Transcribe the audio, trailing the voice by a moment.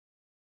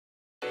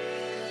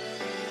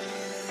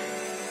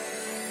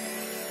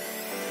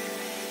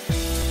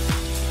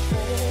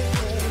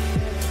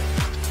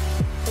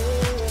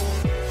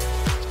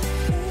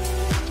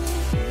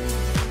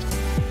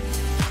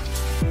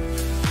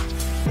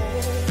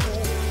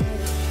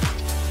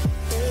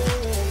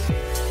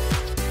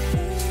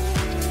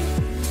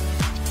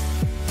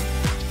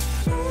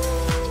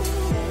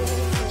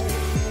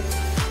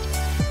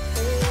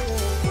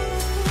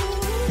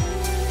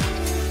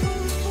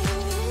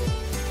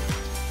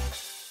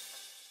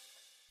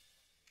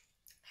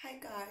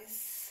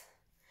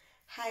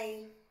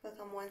Hi,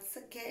 welcome once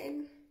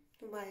again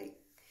to my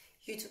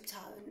YouTube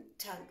channel.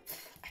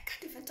 I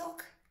can't even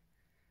talk.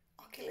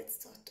 Okay, let's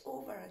start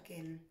over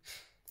again.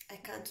 I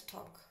can't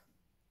talk.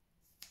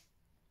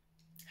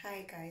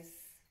 Hi guys,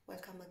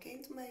 welcome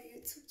again to my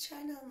YouTube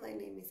channel. My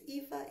name is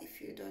Eva.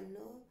 If you don't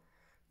know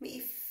me,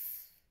 if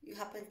you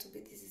happen to be,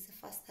 this is the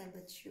first time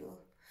that you're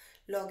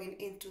logging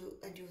into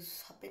and you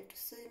happen to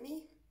see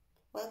me,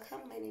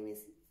 welcome. My name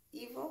is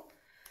Eva.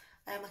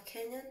 I am a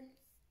Kenyan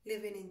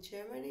living in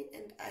Germany,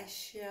 and I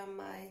share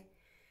my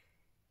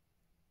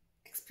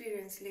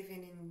experience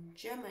living in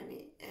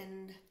Germany.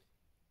 And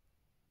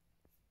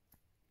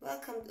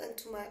welcome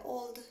to my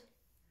old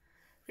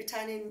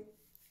returning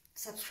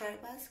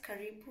subscribers,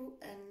 karibu,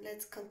 and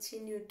let's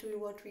continue doing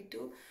what we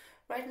do.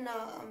 Right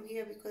now I'm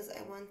here because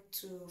I want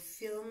to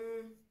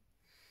film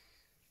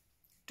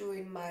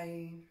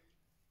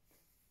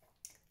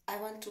I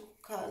want to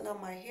color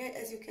my hair.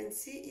 As you can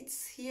see,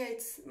 it's here,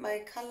 my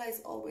color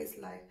is always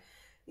like,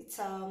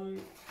 it's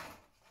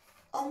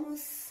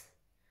almost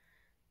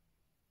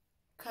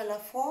color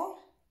 4.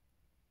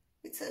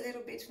 It's a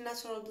little bit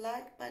natural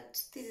black, but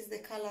this is the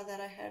color that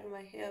I had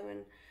my hair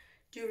when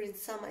during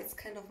summer. It's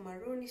kind of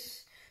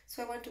maroonish,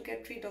 so I want to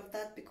get rid of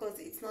that because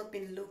it's not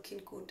been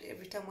looking good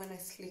every time when I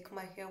slick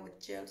my hair with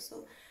gel.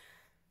 So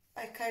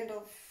I kind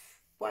of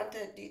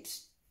wanted it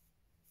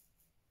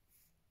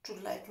to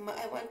I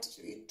want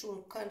it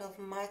to kind of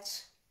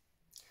match.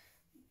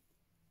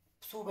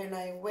 So when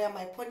I wear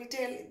my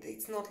ponytail,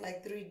 it's not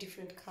like 3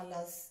 different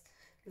colors,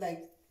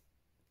 like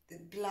the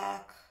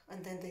black,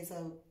 and then there's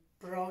a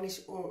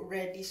brownish or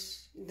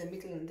reddish in the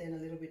middle, and then a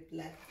little bit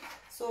black.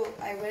 So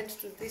I went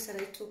to this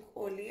and I took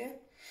Garnier.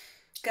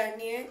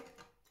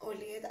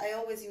 I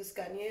always use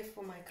Garnier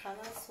for my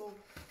color, so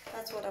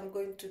that's what I'm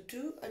going to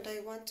do. And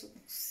I want to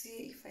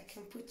see if I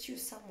can put you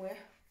somewhere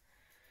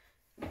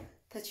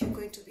that you're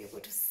going to be able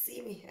to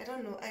see me. I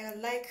don't know, I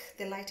like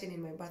the lighting in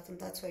my bathroom.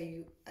 That's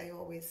why I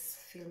always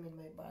film in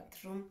my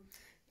bathroom,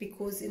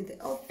 because in the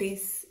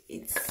office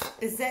it's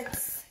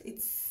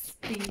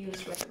being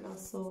used right now.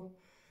 So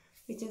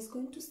we're just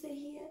going to stay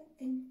here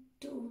and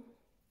do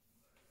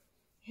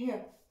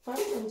hair.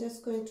 First, I'm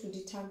just going to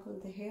detangle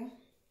the hair.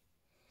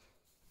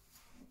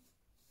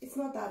 It's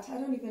not that, I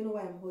don't even know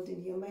why I'm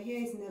holding here. My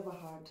hair is never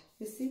hard.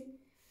 You see,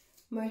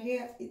 my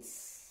hair,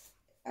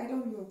 I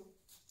don't know,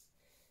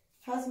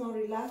 has no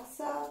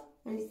relaxer,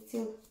 and it's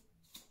still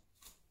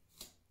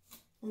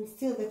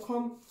the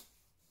comb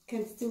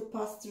can still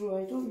pass through.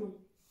 I don't know,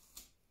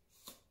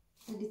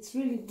 and it's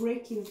really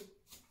breaking.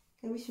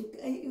 I wish you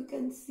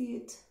can see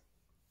it.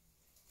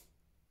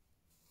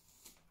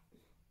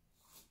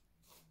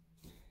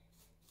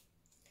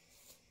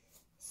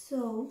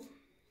 So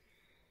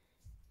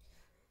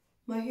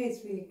my hair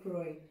is really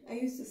growing. I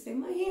used to say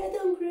my hair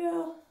don't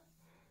grow.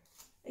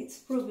 It's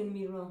proving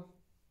me wrong.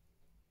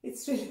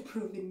 It's really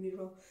proving me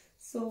wrong.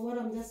 So what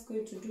I'm just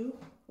going to do,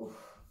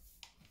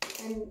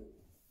 and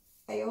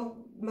I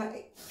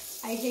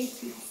hate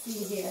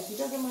seeing hairs. It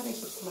doesn't matter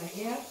if it's my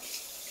hair.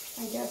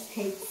 I just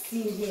hate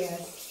seeing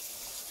hairs.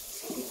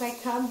 If I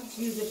come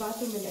to use the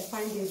bathroom and I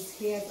find there's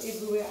hairs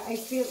everywhere, I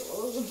feel,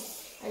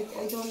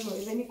 I don't know,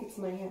 even if it's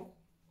my hair.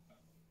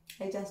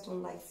 I just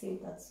don't like seeing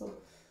that.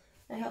 So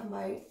I have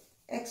my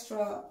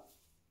extra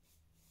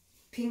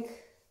pink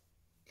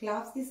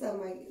gloves. These are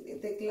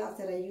the gloves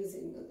that I use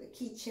in the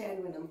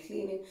kitchen when I'm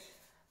cleaning.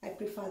 I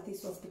prefer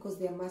these ones because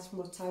they are much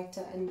more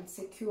tighter and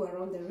secure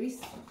around the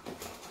wrist.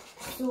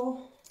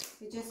 So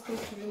we're just going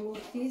to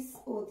remove this.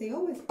 Oh, they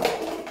always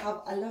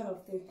have a lot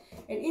of them.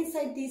 And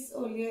inside this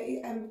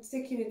oil, I'm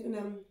taking it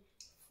in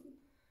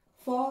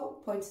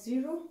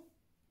 4.0.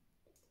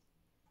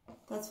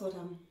 That's what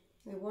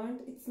I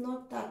want. It's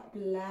not that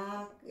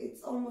black.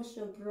 It's almost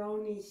a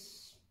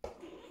brownish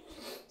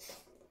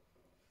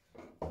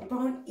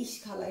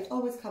color. It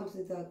always comes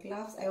with the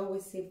gloves. I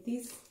always save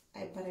this,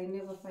 but I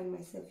never find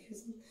myself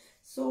using.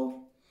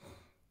 So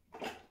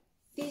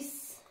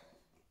this,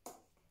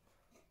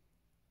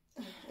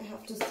 I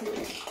have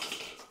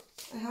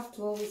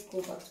to always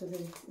go back to the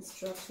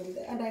instruction,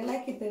 and I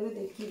like it the way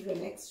they give you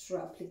an extra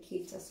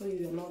applicator so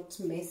you're not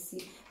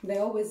messy. They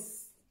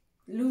always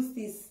lose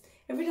this.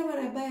 Every time when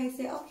I buy, I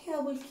say, okay, I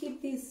will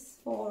keep this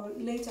for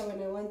later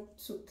when I want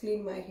to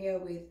clean my hair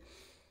with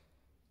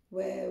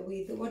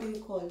what do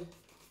you call it?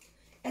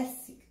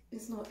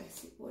 It's not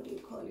acid, what do you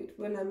call it?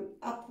 When I'm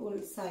apple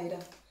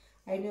cider,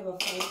 I never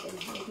find them.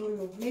 I don't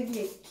know.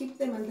 Maybe I keep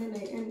them and then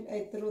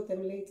I throw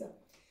them later.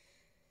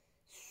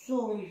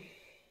 So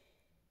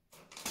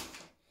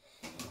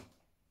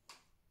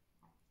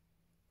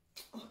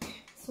okay,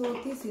 so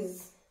this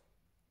is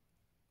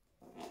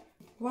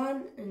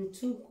 1 and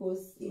 2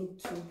 goes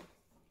into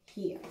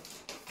here.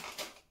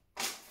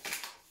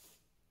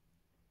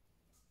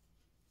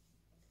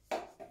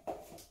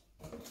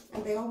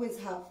 And they always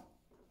have,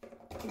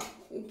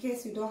 in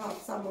case you don't have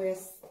somewhere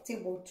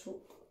stable to,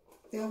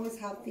 they always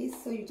have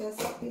this, so you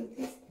just fill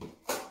this,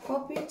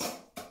 pop it,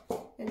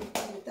 and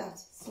do that,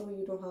 so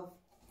you don't have,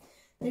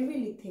 they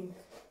really think.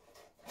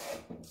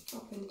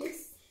 Open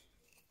this.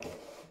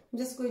 I'm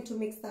just going to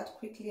mix that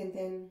quickly and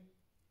then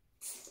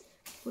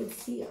We'll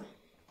see.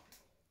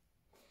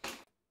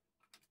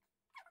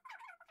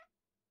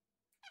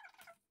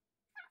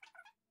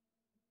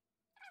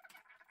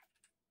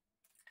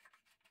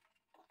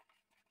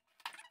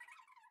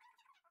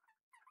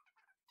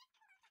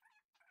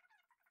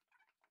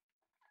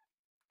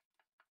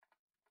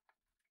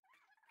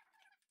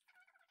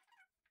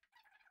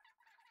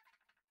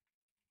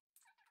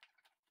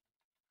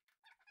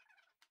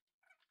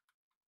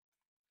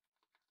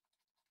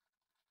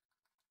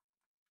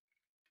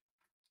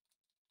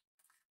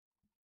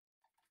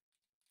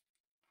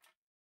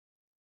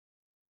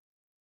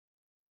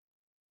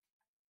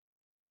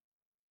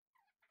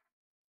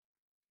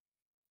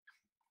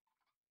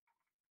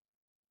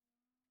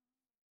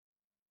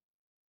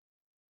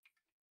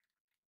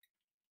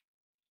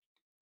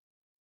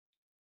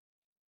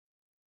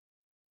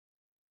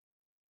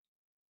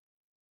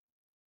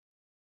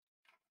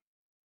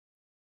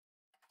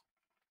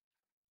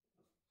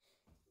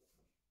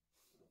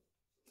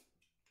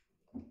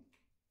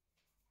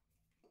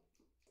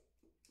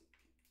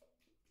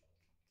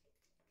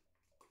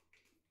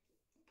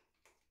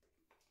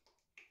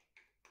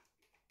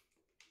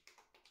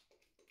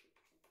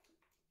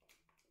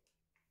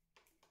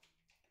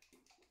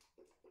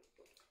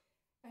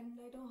 And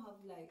I don't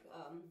have like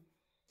a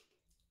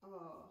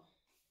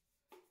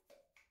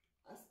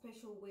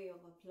special way of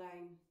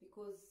applying,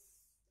 because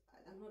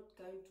I'm not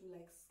going to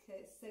like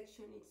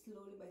section it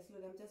slowly by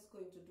slowly. I'm just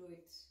going to do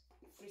it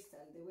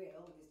freestyle the way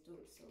I always do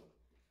it. So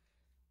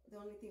the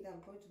only thing that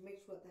I'm going to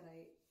make sure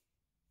that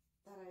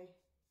I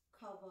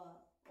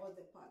cover all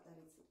the part that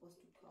it's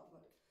supposed to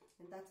cover,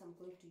 and that I'm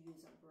going to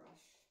use a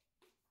brush.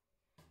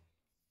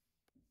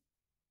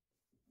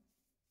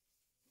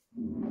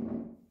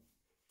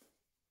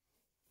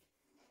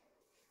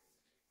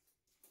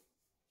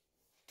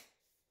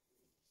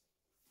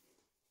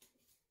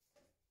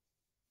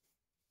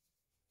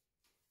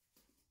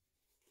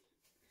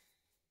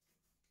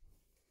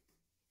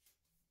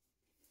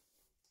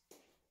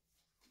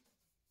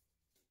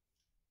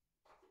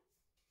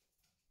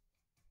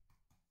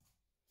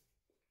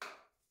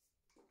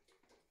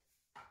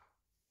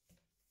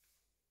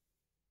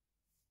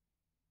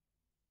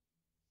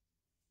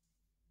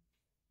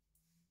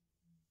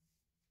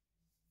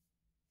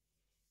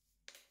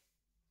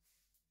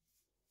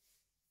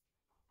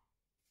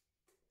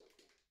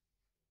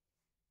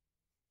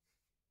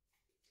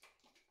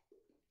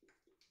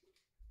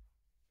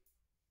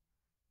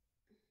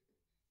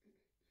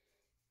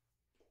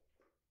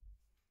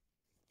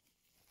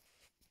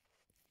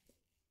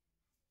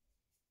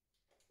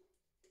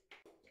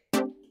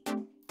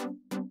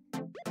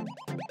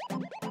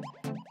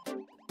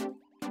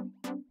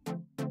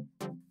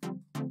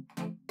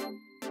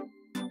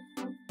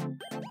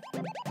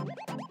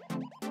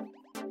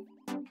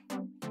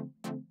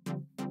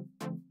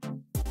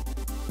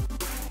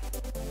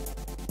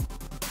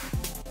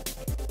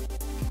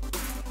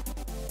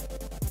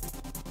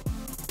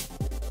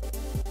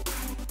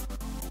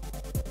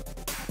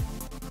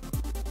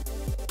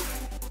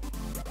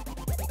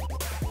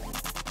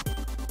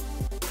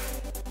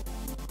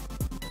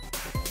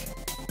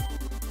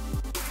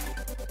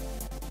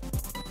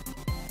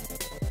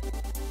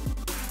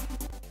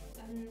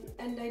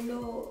 And I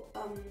know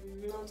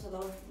not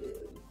allowed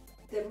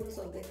the rules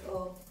of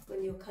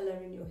when you're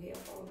coloring your hair,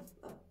 or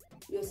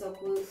you're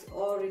supposed,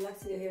 or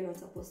relaxing your hair, you're not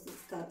supposed to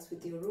start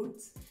with your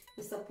roots.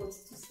 You're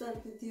supposed to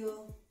start with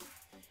your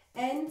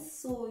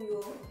ends, so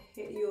your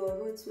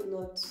roots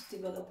will not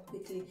develop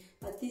quickly.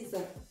 But these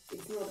are,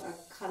 it's not a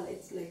color,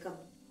 it's like a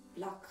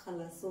black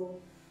color, so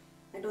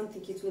I don't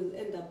think it will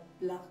end up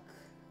black,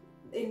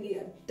 any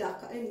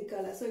darker, any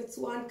color. So it's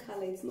one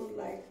color, it's not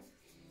like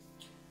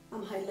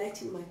I'm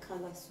highlighting my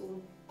color,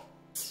 so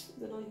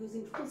we're not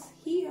using roots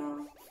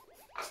here.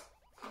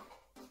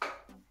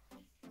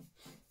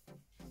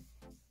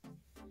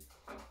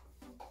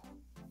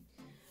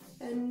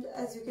 And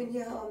as you can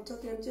hear how I'm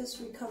talking, I'm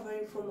just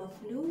recovering from a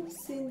flu,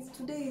 since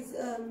today is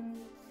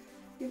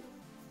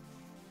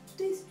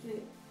today's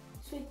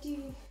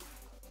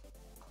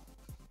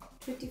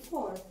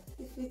 24th.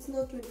 If it's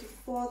not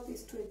 24th,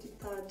 it's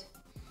 23rd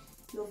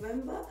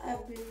November.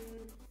 I've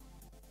been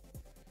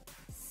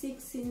sick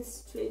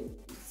since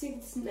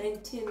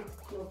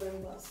 19th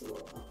November, so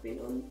I've been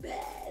on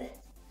bed.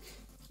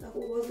 I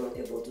was not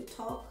able to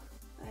talk.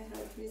 I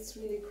had this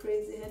really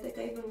crazy headache.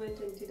 I even went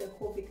and did a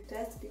COVID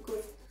test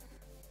because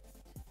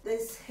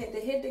the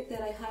headache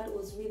that I had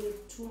was really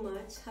too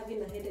much.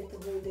 Having a headache the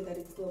whole day that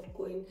it's not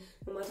going,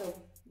 no matter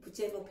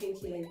whichever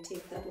painkiller I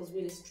take, that was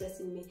really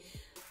stressing me.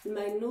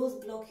 My nose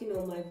blocking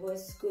or my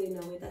voice going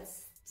away,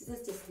 that's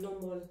just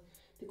normal,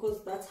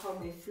 because that's how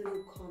my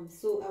flu comes.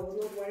 So I was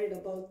not worried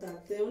about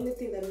that. The only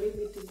thing that made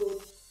me to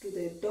go to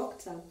the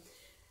doctor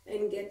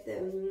and get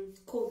the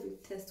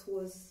COVID test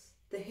was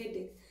the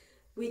headache,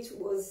 which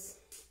was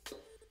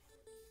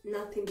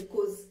nothing,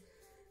 because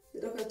the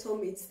doctor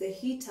told me it's the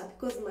heater,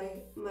 because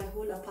my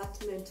whole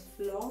apartment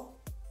floor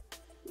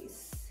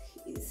is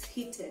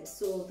heated,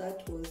 so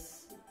that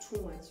was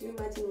too much. You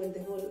imagine when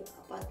the whole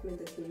apartment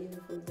that you're living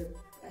from,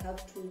 I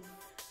have to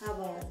have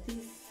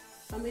this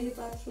family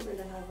bathroom, and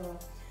I have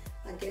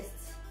a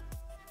guest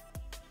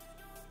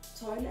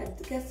toilet,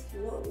 a guest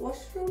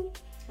washroom,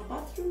 a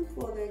bathroom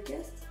for the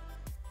guests,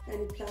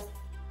 and plus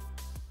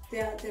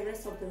the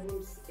rest of the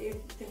rooms,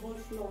 the whole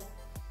floor,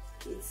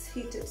 it's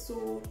heated.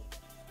 So,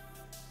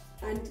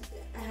 and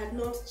I had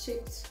not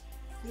checked.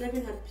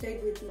 Levin had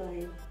played with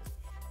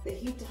the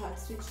heat had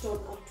switched on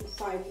up to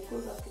 5. It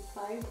goes up to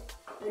 5,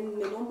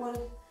 and the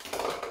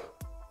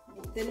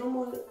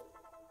normal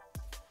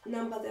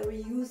number that we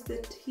use,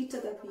 the heater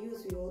that we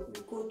use, we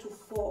go to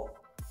 4,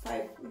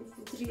 5,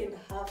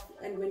 3.5,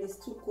 and when it's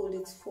too cold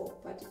it's 4,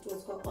 but it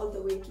was all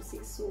the way to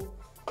 6. So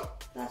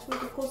that was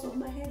the cause of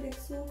my headache.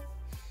 So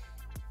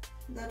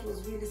that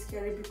was really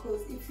scary,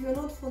 because if you're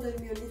not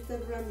following me on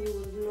Instagram, you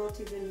will not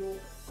even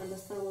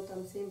understand what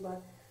I'm saying.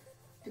 But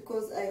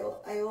because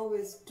I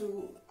always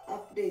do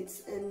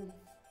updates and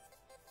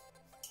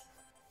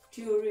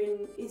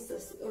during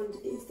on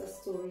the Insta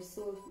story,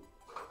 so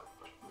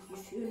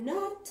if you're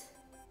not,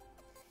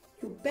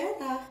 you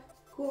better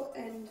go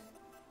and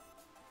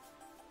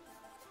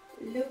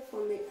look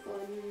for me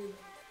on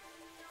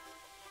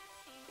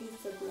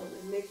Instagram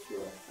and make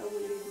sure I will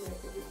leave my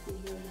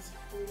everything here on the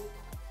screen,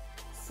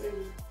 so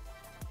you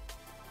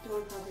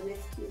don't have an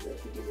excuse that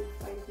you didn't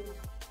find me.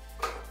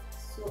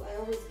 So I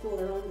always go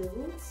around the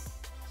roots,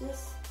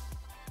 just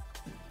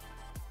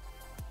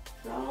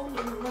round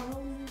and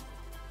round.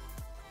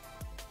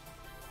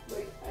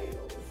 Like I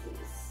always do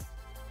this.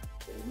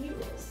 The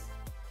mirrors.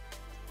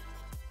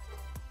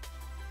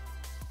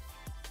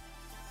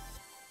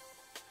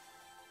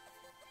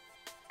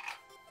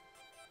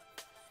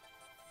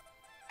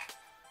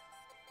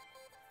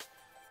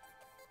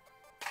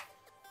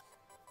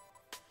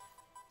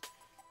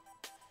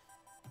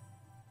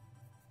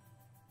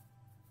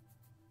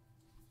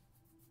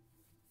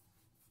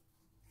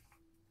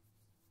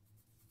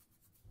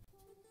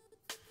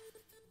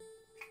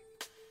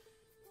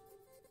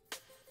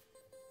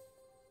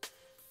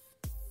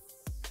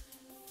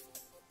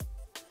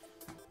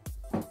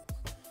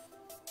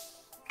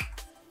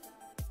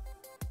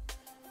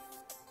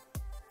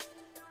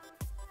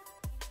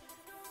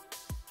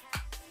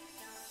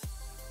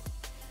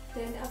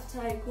 Then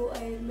after I go,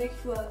 I make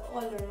sure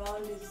all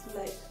around is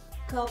like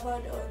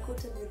covered or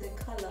coated with the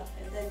color,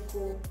 and then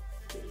go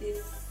with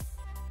this,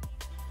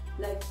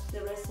 like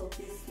the rest of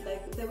this,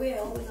 like the way I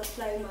always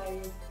apply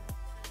I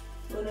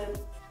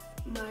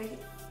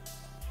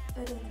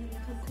don't really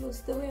come close,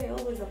 the way I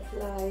always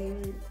apply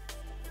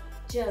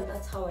gel,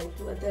 that's how I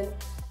do it, then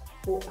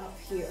go up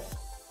here.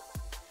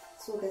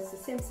 So that's the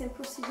same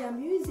procedure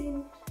I'm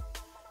using.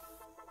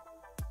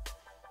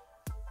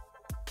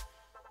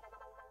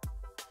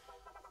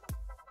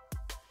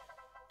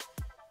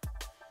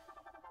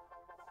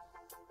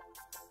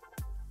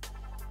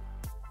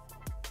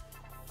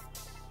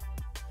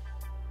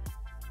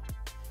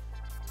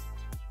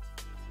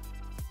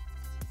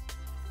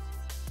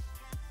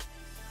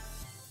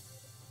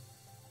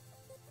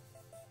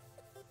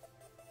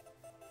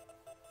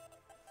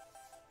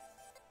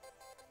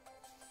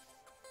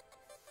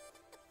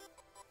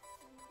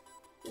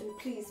 And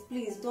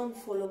please don't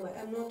follow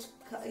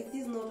it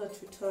is not a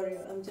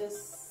tutorial. I'm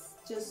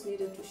just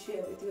needed to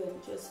share with you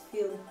and just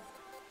film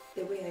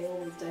the way I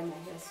always dye my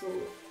hair. So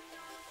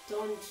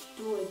don't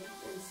do it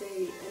and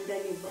say, and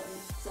then if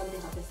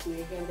something happens to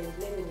your hair, and then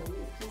blame it on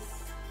me. Please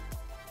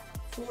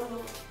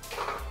follow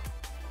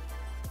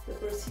the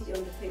procedure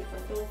on the paper.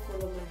 Don't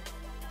follow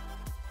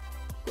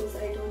because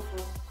I don't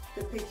have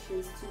the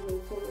patience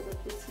to follow the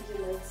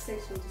procedure like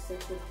section to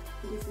section.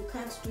 And if you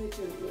can't do it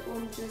on your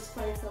own, just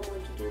find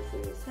someone to do it for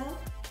yourself,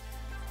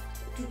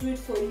 to do it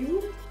for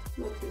you,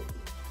 not with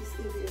this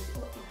English,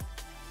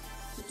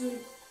 to do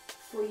it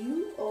for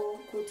you, or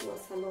go to a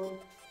salon.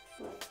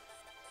 But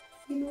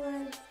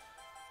meanwhile,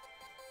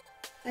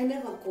 I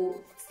never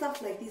go,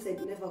 stuff like this I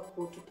never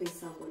go to pay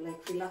someone,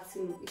 like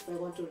relaxing, if I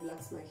want to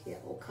relax my hair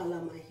or color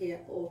my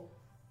hair, or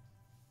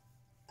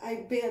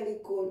I barely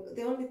go.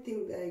 The only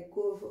thing that I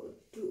go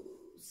to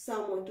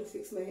someone to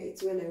fix my hair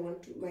is when I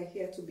want my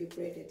hair to be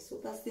braided. So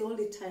that's the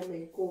only time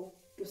I go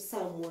to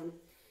someone.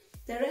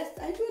 The rest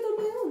I do it on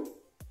my own,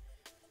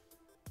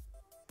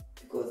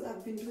 because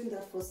I've been doing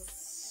that for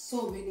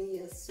so many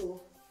years,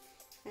 so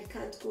I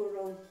can't go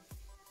wrong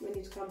when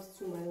it comes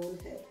to my own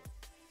head.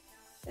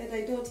 And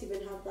I don't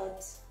even have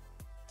that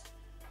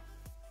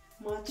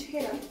much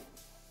hair.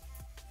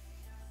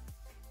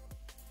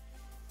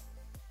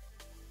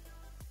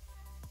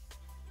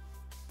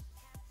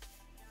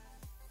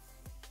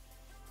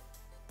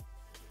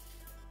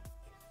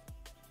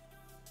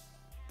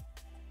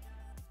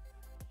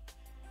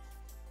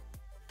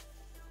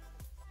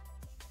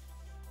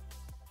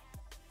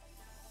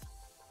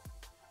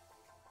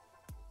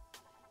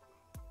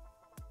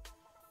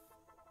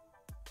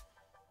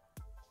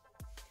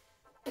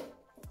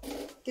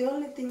 The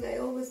only thing I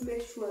always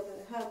make sure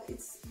that I have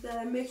is that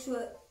I make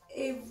sure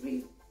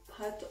every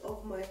part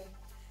of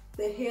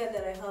the hair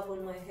that I have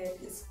on my head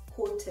is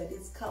coated,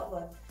 is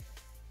covered,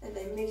 and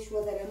I make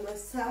sure that I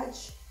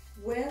massage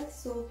well.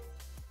 So,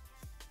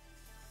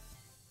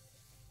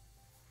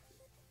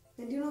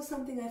 and know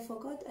something I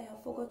forgot? I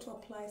have forgot to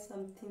apply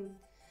something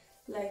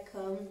like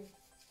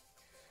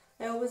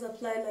I always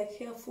apply like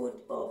hair food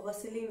or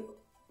Vaseline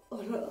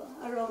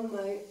around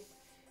my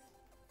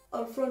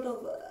on front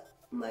of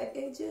my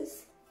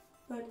edges,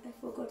 but I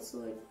forgot,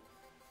 so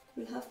I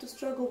will have to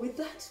struggle with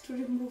that to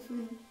remove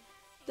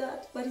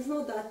that. But it's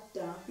not that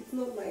dark, it's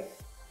not like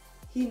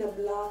henna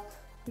black,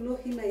 you know,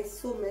 henna is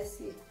so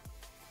messy,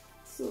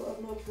 so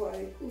I'm not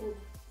worried. Ooh,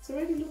 it's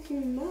already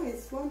looking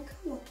nice, one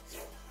color.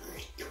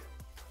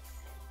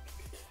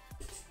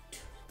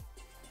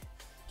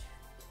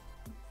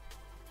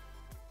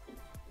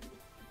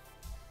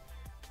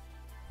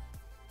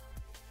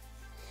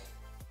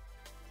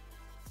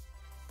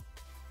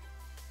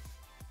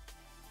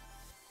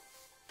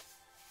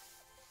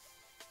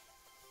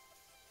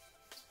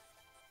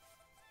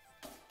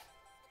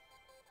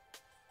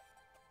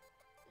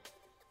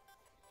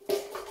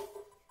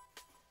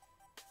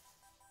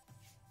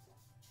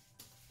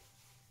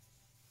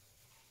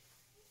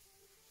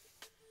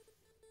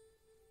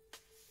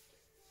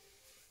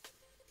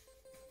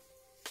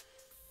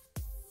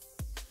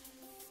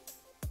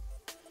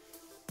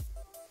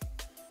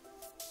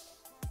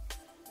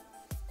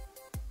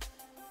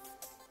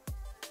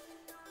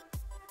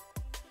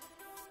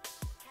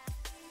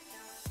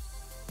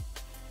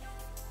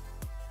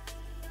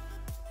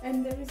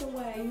 And the reason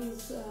why I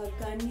use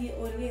Garnier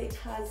Olay, it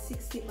has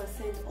 60%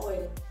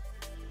 oil.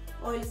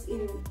 Oils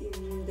in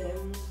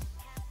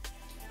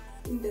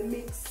the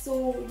mix,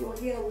 so your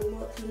hair will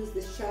not lose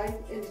the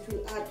shine, and it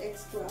will add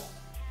extra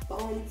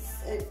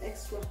bounce and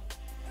extra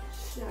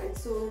shine.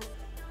 So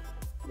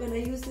when I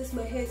use this,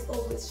 my hair is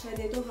always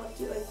shiny. I don't have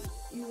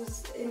to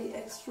use any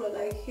extra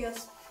like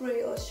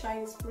hairspray or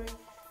shine spray.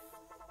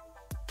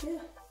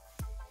 Yeah.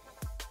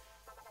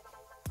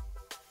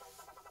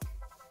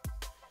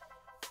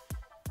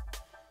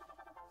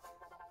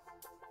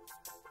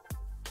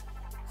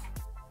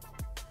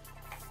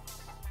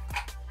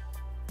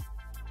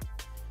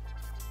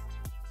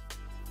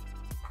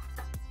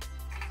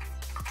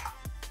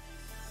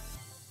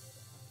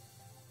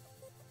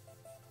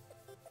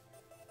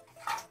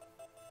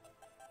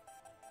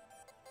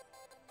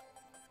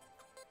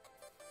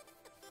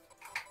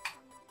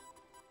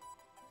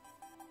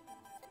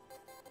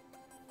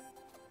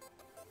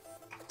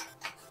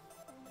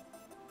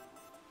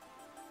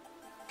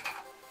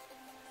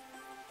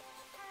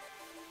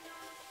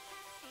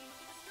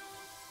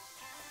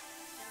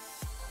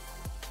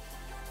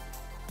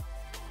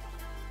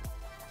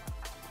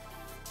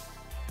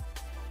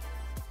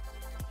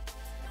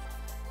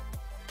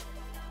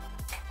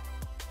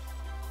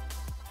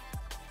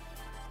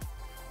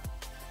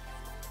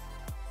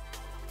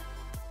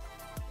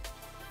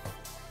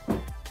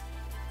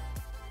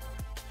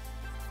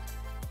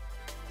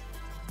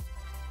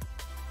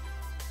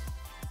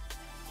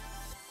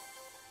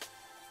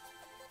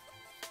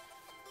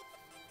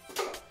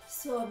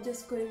 So I'm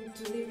just going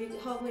to leave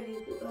it. How many?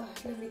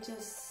 Let me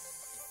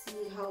just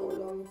see how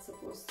long it's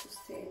supposed to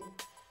stay.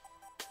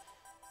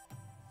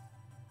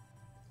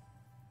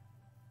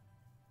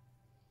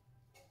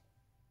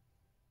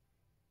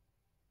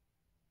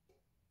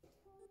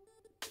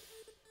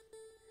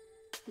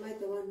 Am I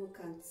the one who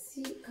can't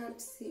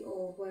see,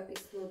 or where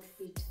it's not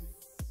written?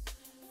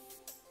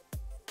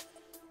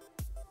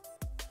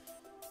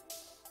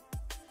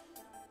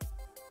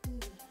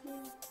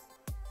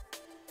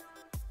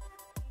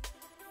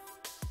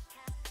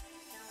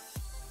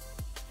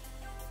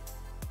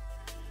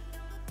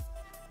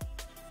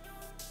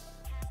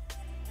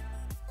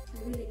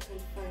 I really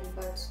can't find,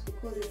 but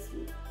because it's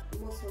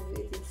most of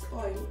it's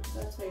oil,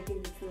 that's why I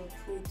think it's not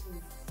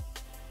written.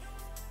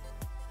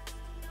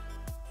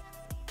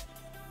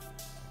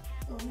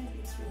 Oh, maybe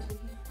it's written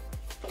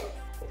here.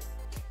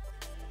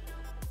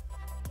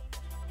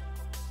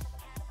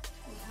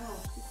 Aha,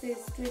 it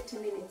says 20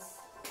 minutes,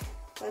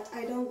 but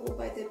I don't go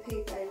by the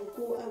paper. I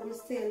will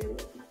stay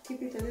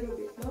keep it a little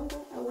bit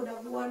longer. I would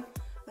have worn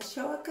a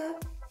shower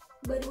cap,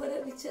 but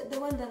whatever, the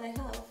one that I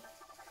have,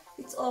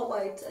 it's all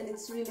white and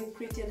it's really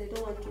pretty, and I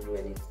don't want to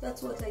ruin it.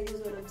 That's what I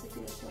use when I'm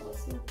taking a shower.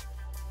 So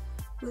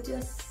we'll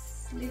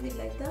just leave it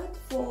like that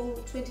for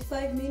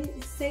 25 minutes.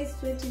 It says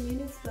 20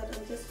 minutes, but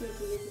I'm just going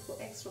to leave it for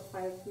extra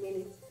 5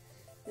 minutes.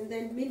 And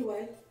then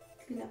meanwhile,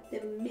 clean up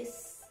the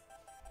mess.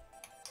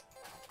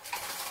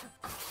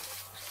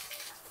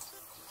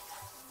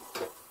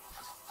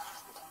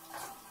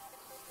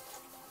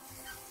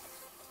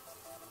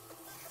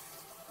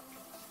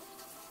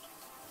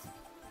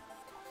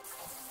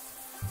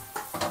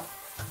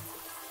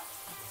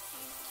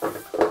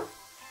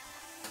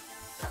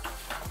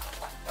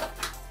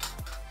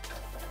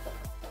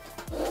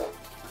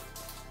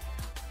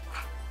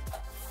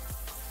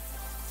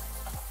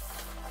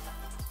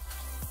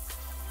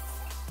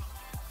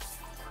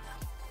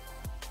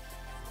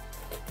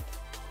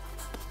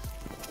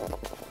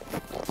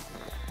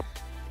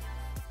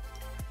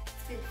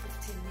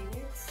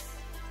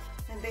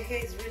 The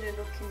hair is really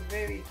looking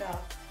very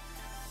dark.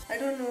 I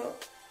don't know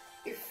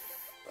if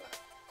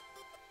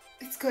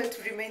it's going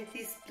to remain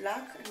this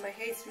black, and my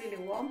hair is really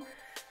warm.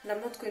 and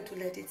I'm not going to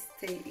let it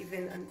stay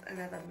even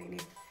another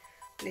minute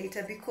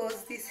later,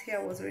 because this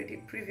hair was already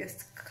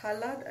previous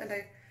colored, and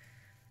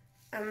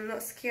I'm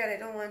not scared. I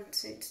don't want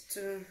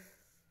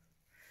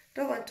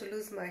to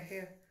lose my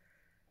hair.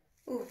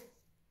 Oh,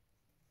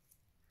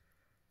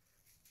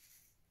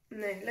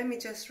 no, let me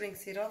just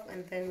rinse it off,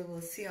 and then we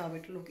will see how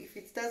it looks. If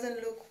it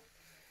doesn't look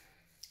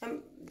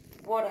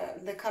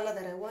the color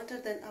that I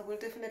wanted, then I will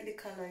definitely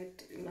color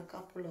it in a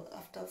couple of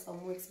after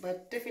some weeks,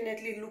 but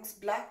definitely looks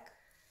black.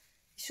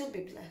 It should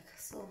be black.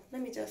 So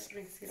let me just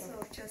rinse it off. So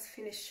I've just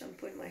finished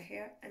shampooing my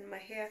hair, and my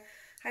hair,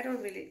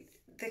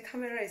 the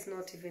camera is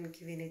not even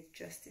giving it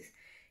justice.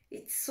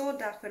 It's so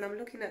dark. When I'm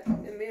looking at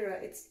the mirror,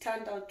 it's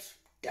turned out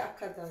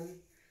darker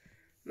than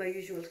my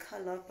usual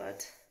color,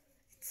 but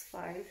it's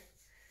fine.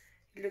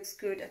 It looks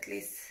good. At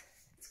least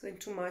it's going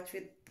to match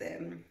with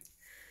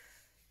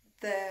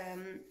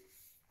the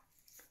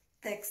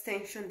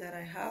extension that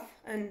I have.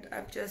 And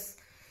I've just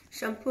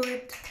shampooed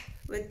it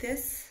with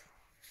this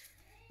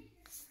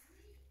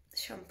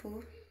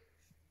shampoo.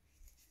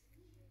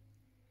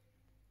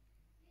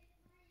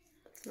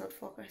 It's not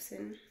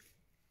focusing.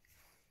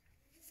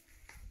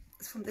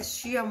 It's from the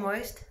Sheer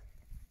Moist,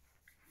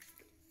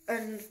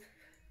 and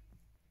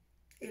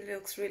it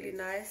looks really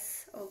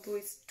nice, although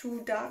it's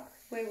too dark,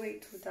 way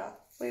too dark,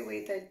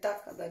 way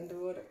darker than the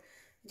water.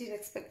 I didn't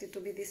expect it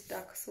to be this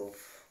dark. So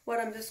what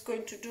I'm just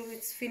going to do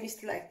is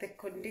finish like the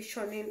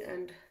conditioning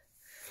and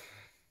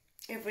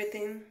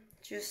everything,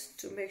 just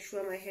to make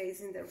sure my hair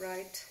is in the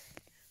right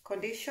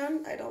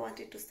condition. I don't want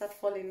it to start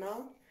falling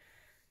out,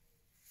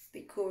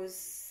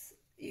 because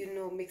you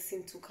know,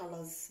 mixing two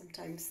colors,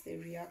 sometimes they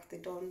react, they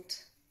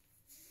don't,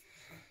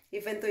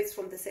 even though it's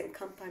from the same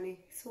company.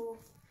 So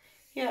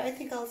yeah, I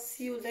think I'll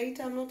see you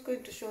later. I'm not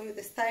going to show you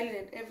the styling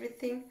and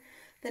everything.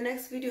 The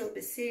next video you'll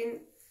be seeing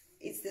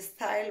is the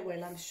style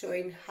where I'm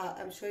showing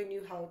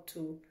you how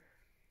to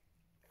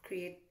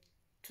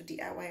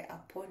DIY a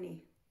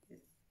pony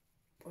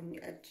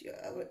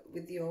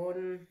with your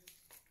own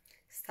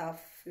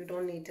stuff. You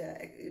don't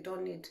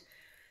need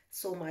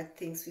so much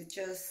things. With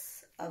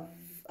just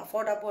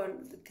affordable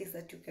things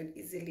that you can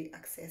easily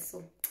access.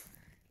 So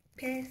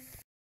peace.